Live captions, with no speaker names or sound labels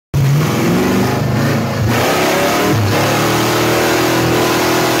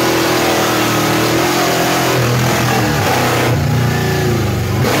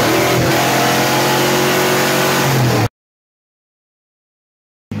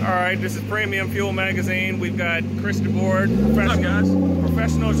All right, this is Premium Fuel Magazine. We've got Chris DeBoard,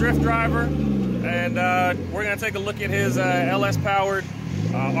 professional drift driver, and we're gonna take a look at his LS-powered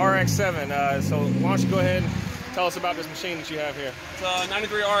Rx7. So why don't you go ahead and tell us about this machine that you have here. It's a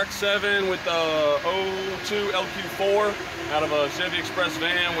 93 Rx7 with 02 LQ4 out of a Chevy Express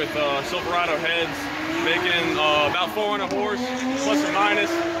van with Silverado heads, making about 400 horse, plus or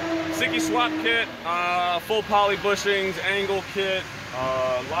minus. Sticky swap kit, full poly bushings, angle kit,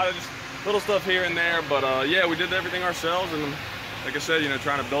 a lot of just little stuff here and there, but yeah, we did everything ourselves, and like I said, you know,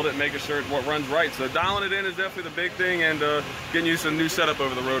 trying to build it, making sure what runs right. So dialing it in is definitely the big thing, and getting used to a new setup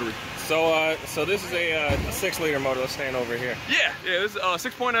over the rotary. So so this is a 6-liter motor. Let's stand over here. Yeah, this is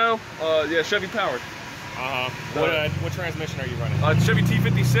 6.0, yeah, Chevy powered. What transmission are you running? Chevy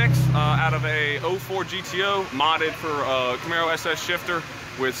T56 out of a 04 GTO, modded for Camaro SS shifter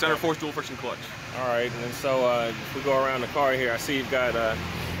with center force dual friction clutch. All right, and then so if we go around the car here, I see you've got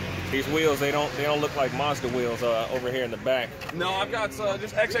these wheels. They don't look like Mazda wheels over here in the back. No, I've got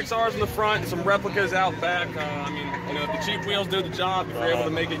just XXRs in the front, some replicas out back. I mean, you know, if the cheap wheels do the job, if you're able to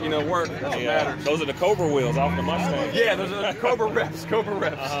make it, you know, work, that's what matters. Those are the Cobra wheels off the Mustang. Yeah, those are the Cobra reps. Cobra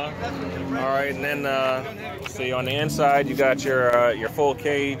reps. All right, and then see on the inside you got your full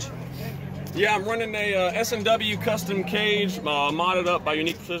cage. Yeah, I'm running a S&W custom cage, modded up by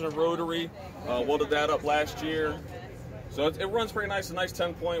Unique Precision Rotary. Welded that up last year. So it runs pretty nice, a nice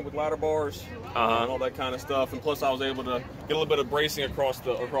 10-point with ladder bars and all that kind of stuff. And plus I was able to get a little bit of bracing across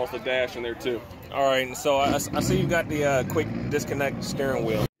the dash in there too. All right, and so I see you got the quick disconnect steering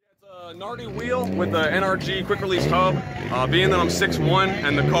wheel. It's a Nardi wheel with the NRG quick release hub. Being that I'm 6'1"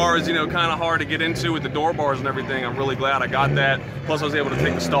 and the car is, you know, kind of hard to get into with the door bars and everything, I'm really glad I got that. Plus I was able to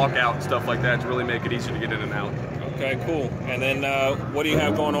take the stalk out and stuff like that to really make it easier to get in and out. Okay, cool. And then what do you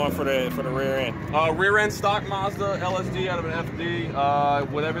have going on for the rear end? Rear end stock Mazda LSD out of an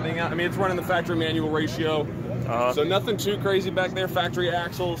FD with everything else. I mean, it's running the factory manual ratio. So nothing too crazy back there, factory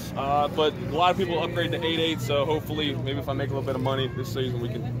axles, but a lot of people upgrade to 8.8, so hopefully maybe if I make a little bit of money this season we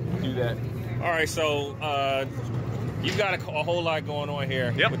can do that. All right, so you've got a whole lot going on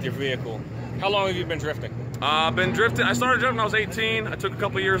here with your vehicle. How long have you been drifting? I've been drifting. I started drifting when I was 18. I took a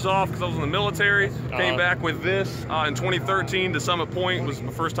couple of years off because I was in the military. Came back with this in 2013 to Summit Point. It was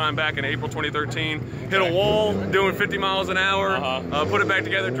my first time back in April 2013. Hit a wall doing 50 miles an hour. Put it back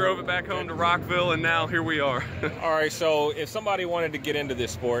together, drove it back home to Rockville, and now here we are. All right, so if somebody wanted to get into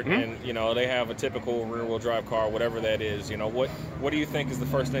this sport and, you know, they have a typical rear-wheel drive car, whatever that is, you know, what do you think is the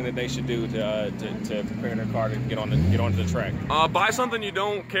first thing that they should do to prepare their car to get onto the track? Buy something you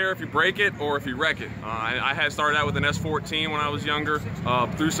don't care if you break it or if you wreck it. I had started out with an S14 when I was younger,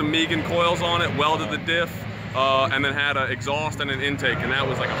 threw some Megan coils on it, welded the diff, and then had an exhaust and an intake, and that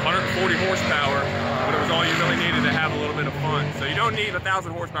was like 140 horsepower, but it was all you really needed to have a little bit of fun. So you don't need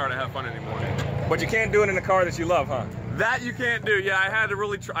 1,000 horsepower to have fun anymore. But you can't do it in a car that you love, huh? That you can't do. Yeah, I had to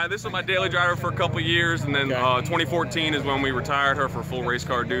really try. This was my daily driver for a couple years, and then 2014 is when we retired her for full race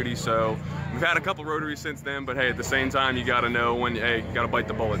car duty. So we've had a couple rotaries since then, but hey, at the same time, you got to know when, hey, you got to bite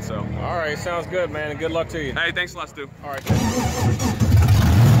the bullet. So. All right, sounds good, man, and good luck to you. Hey, thanks a lot, Stu. All right.